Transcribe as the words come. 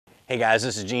Hey guys,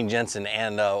 this is Gene Jensen,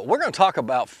 and we're going to talk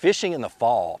about fishing in the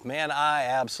fall. Man, I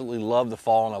absolutely love the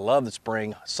fall and I love the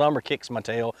spring. Summer kicks my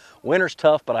tail. Winter's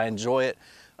tough, but I enjoy it.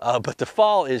 But the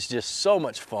fall is just so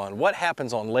much fun. What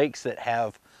happens on lakes that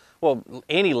have, well,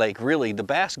 any lake really, the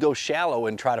bass go shallow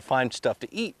and try to find stuff to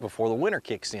eat before the winter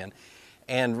kicks in.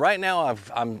 And right now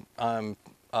I'm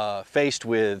faced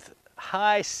with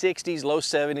high 60s, low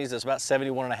 70s. It's about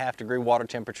 71.5 degree water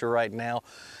temperature right now.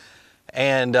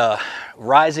 And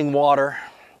rising water,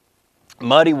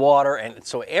 muddy water, and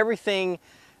so everything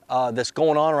that's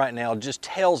going on right now just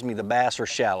tells me the bass are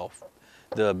shallow.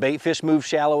 The bait fish move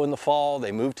shallow in the fall.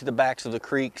 They move to the backs of the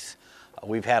creeks.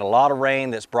 We've had a lot of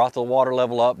rain that's brought the water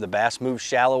level up. The bass move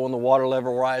shallow when the water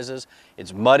level rises.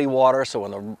 It's muddy water, so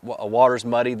when the water's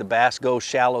muddy, the bass go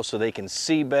shallow so they can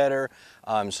see better,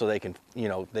 so they can,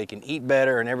 they can eat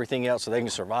better and everything else, so they can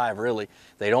survive really.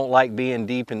 They don't like being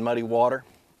deep in muddy water.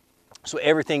 So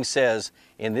everything says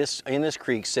in this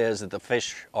creek says that the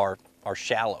fish are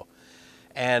shallow.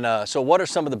 And so what are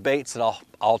some of the baits that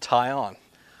I'll tie on?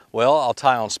 Well, I'll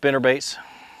tie on spinner baits.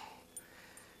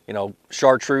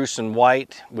 Chartreuse and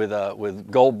white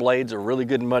with gold blades are really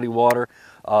good in muddy water.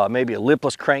 Maybe a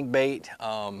lipless crankbait,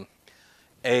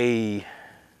 a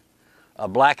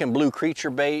black and blue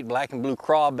creature bait, black and blue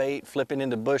craw bait, flipping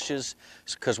into bushes.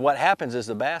 Because what happens is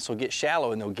the bass will get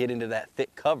shallow and they'll get into that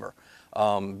thick cover.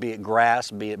 Be it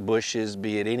grass, be it bushes,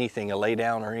 be it anything, a lay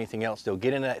down or anything else, they'll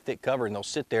get into that thick cover and they'll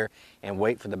sit there and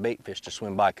wait for the bait fish to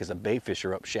swim by, because the bait fish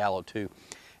are up shallow too.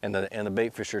 And the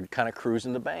bait fish are kind of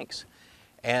cruising the banks.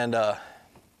 And the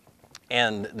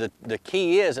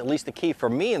key is, at least the key for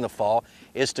me in the fall,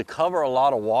 is to cover a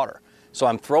lot of water. So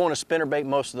I'm throwing a spinner bait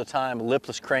most of the time,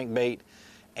 lipless crankbait,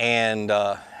 and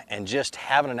just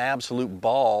having an absolute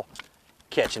ball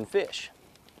catching fish.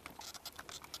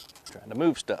 Trying to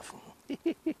move stuff.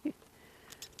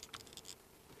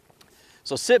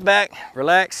 So sit back,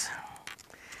 relax,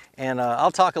 and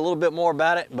I'll talk a little bit more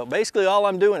about it, but basically all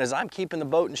I'm doing is I'm keeping the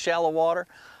boat in shallow water,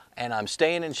 and I'm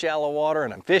staying in shallow water,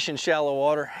 and I'm fishing shallow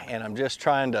water, and I'm just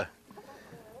trying to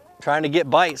get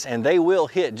bites, and they will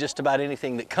hit just about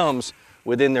anything that comes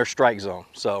within their strike zone.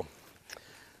 So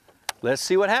let's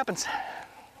see what happens.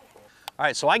 All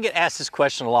right, so I get asked this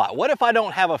question a lot. What if I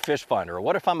don't have a fish finder? Or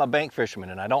what if I'm a bank fisherman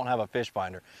and I don't have a fish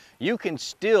finder? You can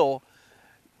still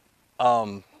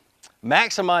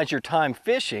maximize your time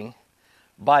fishing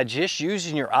by just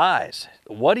using your eyes.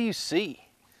 What do you see?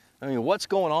 I mean, what's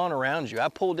going on around you? I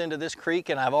pulled into this creek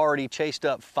and I've already chased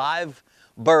up 5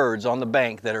 birds on the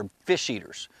bank that are fish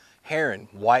eaters. Heron,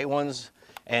 white ones,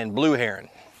 and blue heron.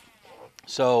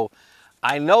 So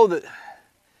I know that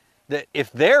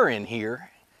if they're in here,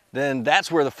 then that's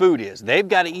where the food is. They've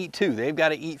got to eat too. They've got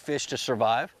to eat fish to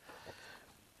survive.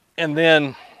 And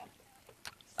then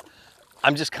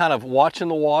I'm just kind of watching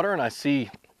the water and I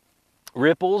see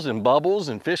ripples and bubbles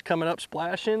and fish coming up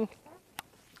splashing.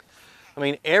 I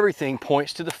mean, everything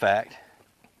points to the fact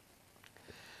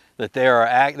that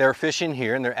they're fishing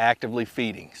here and they're actively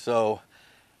feeding. So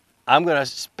I'm going to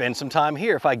spend some time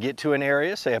here. If I get to an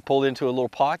area, say I pull into a little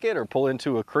pocket or pull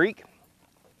into a creek,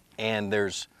 and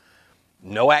there's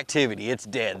no activity, it's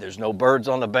dead. There's no birds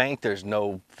on the bank, there's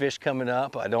no fish coming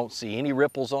up, I don't see any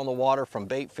ripples on the water from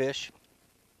bait fish,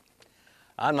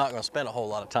 I'm not going to spend a whole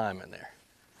lot of time in there.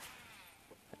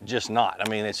 Just not. I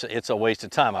mean, it's a waste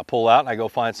of time. I pull out and I go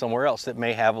find somewhere else that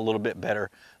may have a little bit better,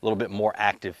 a little bit more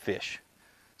active fish.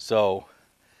 So,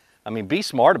 I mean, be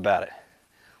smart about it.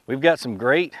 We've got some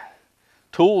great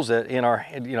tools that in our,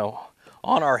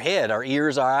 on our head, our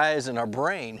ears, our eyes, and our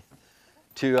brain,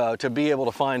 to be able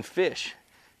to find fish.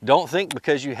 Don't think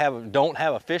because you don't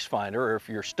have a fish finder, or if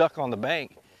you're stuck on the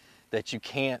bank, that you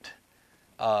can't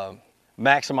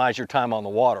maximize your time on the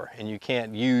water and you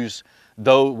can't use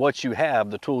what you have,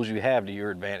 the tools you have, to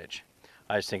your advantage.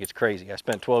 I just think it's crazy. I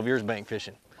spent 12 years bank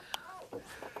fishing,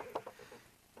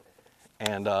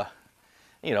 and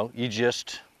you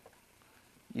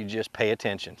just pay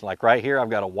attention. Like right here, I've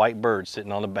got a white bird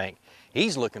sitting on the bank.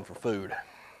 He's looking for food.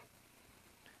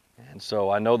 And so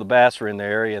I know the bass are in the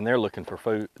area and they're looking for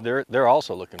food. They're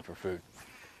also looking for food.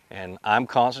 And I'm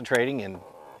concentrating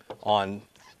on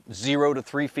 0 to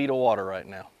 3 feet of water right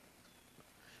now.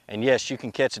 And yes, you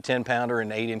can catch a 10-pounder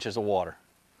in 8 inches of water.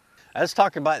 Let's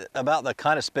talk about the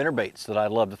kind of spinner baits that I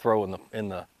love to throw in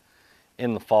the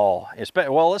fall.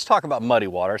 Well, let's talk about muddy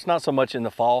water. It's not so much in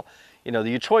the fall.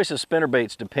 Your choice of spinner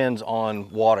baits depends on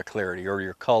water clarity or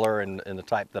your color and the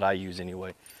type that I use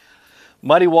anyway.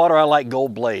 Muddy water, I like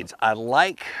gold blades. I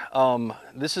like,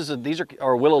 these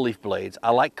are willow leaf blades.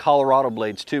 I like Colorado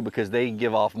blades too because they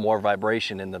give off more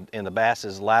vibration and the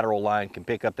bass's lateral line can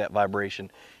pick up that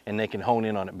vibration and they can hone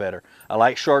in on it better. I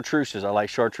like chartreuses. I like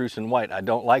chartreuse and white. I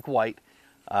don't like white.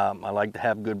 I like to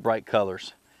have good bright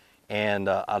colors. And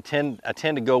I tend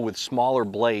to go with smaller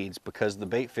blades because the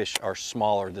bait fish are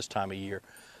smaller this time of year.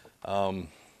 And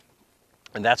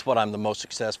that's what I'm the most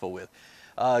successful with.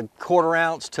 1/4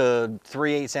 ounce to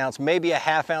 3/8 ounce, maybe a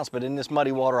 1/2 ounce, but in this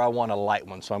muddy water I want a light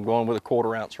one, so I'm going with a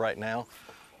 1/4 ounce right now.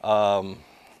 A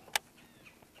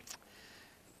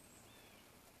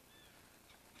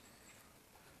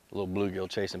little bluegill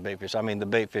chasing bait fish. I mean, the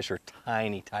bait fish are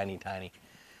tiny, tiny, tiny.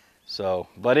 So,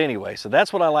 but anyway, so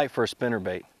that's what I like for a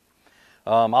spinnerbait.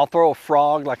 I'll throw a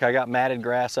frog, like I got matted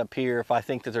grass up here. If I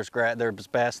think that there's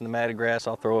bass in the matted grass,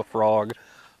 I'll throw a frog.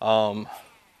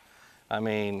 I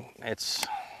mean, it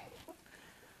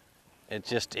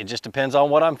just depends on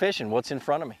what I'm fishing, what's in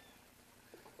front of me.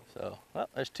 So, well,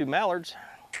 there's 2 mallards.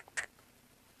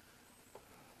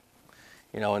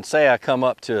 You know, and say I come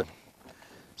up to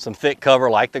some thick cover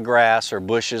like the grass or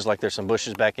bushes, like there's some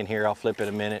bushes back in here, I'll flip it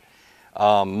a minute.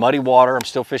 Muddy water, I'm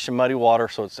still fishing muddy water,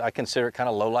 so I consider it kind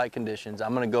of low light conditions.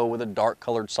 I'm gonna go with a dark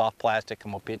colored soft plastic.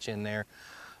 I'm gonna pitch in there.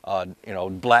 You know,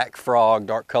 black frog,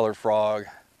 dark colored frog.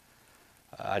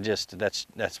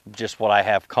 That's just what I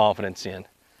have confidence in.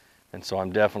 And so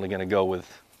I'm definitely gonna go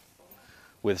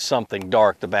with something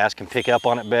dark. The bass can pick up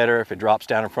on it better. If it drops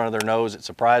down in front of their nose, it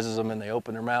surprises them and they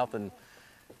open their mouth, and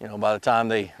you know, by the time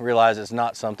they realize it's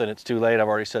not something, it's too late. I've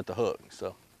already set the hook.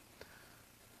 So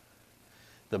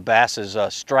the bass's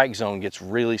strike zone gets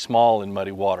really small in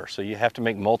muddy water, so you have to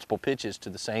make multiple pitches to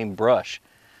the same brush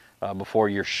before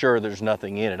you're sure there's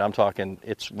nothing in it. I'm talking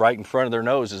it's right in front of their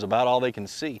nose is about all they can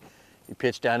see. You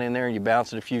pitch down in there and you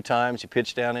bounce it a few times, you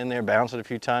pitch down in there, bounce it a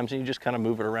few times, and you just kind of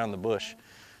move it around the bush.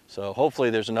 So hopefully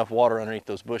there's enough water underneath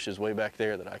those bushes way back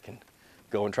there that I can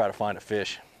go and try to find a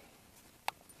fish.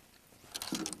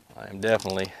 I am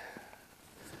definitely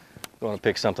going to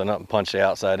pick something up and punch the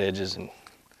outside edges and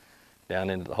down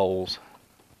into the holes.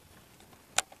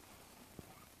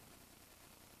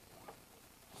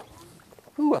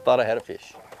 Ooh, I thought I had a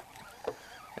fish.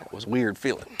 That was a weird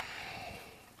feeling.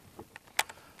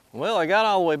 Well, I got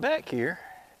all the way back here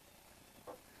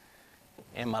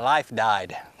and my life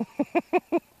died.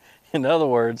 In other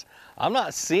words, I'm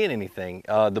not seeing anything.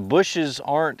 The bushes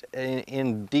aren't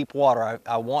in deep water.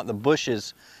 I want the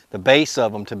bushes, the base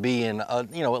of them, to be in,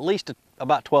 you know, at least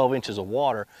about 12 inches of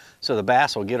water so the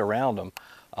bass will get around them.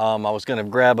 I was going to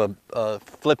grab a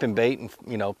flipping bait and,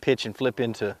 you know, pitch and flip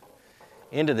into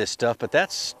this stuff, but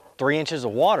that's 3 inches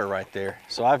of water right there.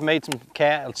 So I've made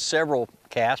several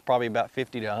casts, probably about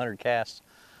 50 to 100 casts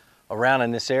around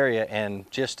in this area,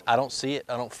 and just, I don't see it,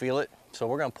 I don't feel it. So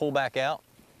we're going to pull back out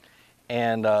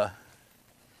and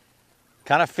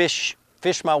kind of fish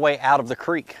my way out of the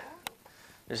creek.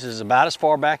 This is about as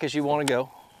far back as you want to go,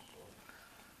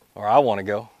 or I want to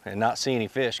go, and not see any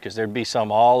fish, because there'd be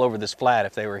some all over this flat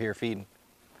if they were here feeding.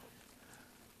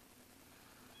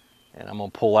 And I'm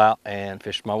going to pull out and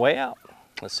fish my way out.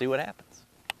 Let's see what happens.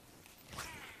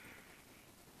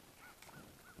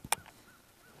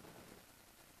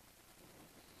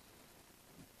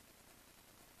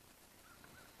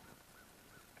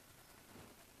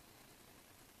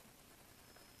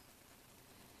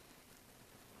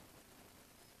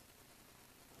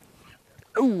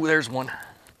 Ooh, there's one.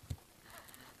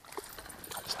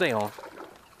 Stay on.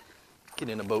 Get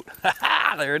in the boat.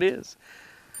 There it is.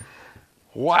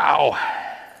 Wow.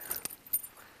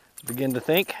 Begin to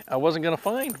think I wasn't going to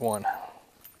find one,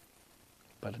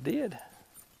 but I did.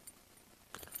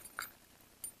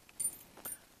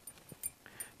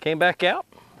 Came back out,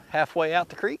 halfway out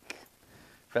the creek,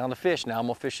 found a fish. Now I'm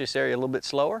going to fish this area a little bit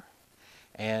slower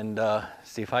and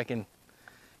see if I can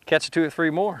catch 2 or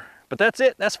 3 more. But that's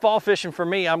it. That's fall fishing for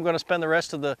me. I'm going to spend the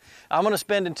rest of I'm going to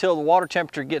spend until the water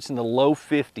temperature gets in the low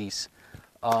 50s.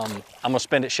 I'm going to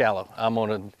spend it shallow. I'm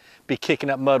going to be kicking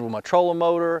up mud with my trolling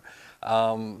motor.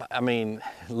 I mean,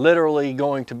 literally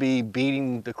going to be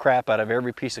beating the crap out of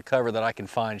every piece of cover that I can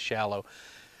find shallow.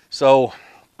 So,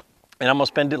 and I'm going to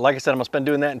spend it, like I said, I'm going to spend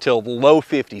doing that until the low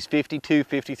 50s, 52,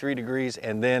 53 degrees.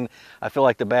 And then I feel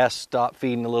like the bass stop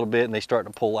feeding a little bit and they start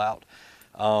to pull out.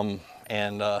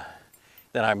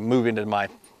 Then I move into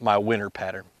my winter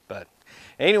pattern. But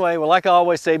anyway, well, like I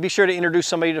always say, be sure to introduce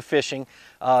somebody to fishing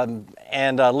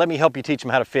and let me help you teach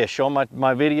them how to fish. Show them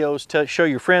my videos, show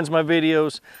your friends my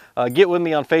videos. Get with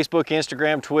me on Facebook,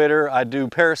 Instagram, Twitter. I do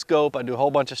Periscope, I do a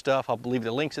whole bunch of stuff. I'll leave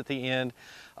the links at the end.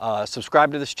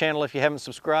 Subscribe to this channel if you haven't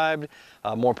subscribed.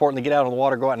 More importantly, get out on the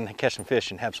water, go out and catch some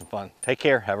fish and have some fun. Take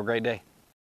care. Have a great day.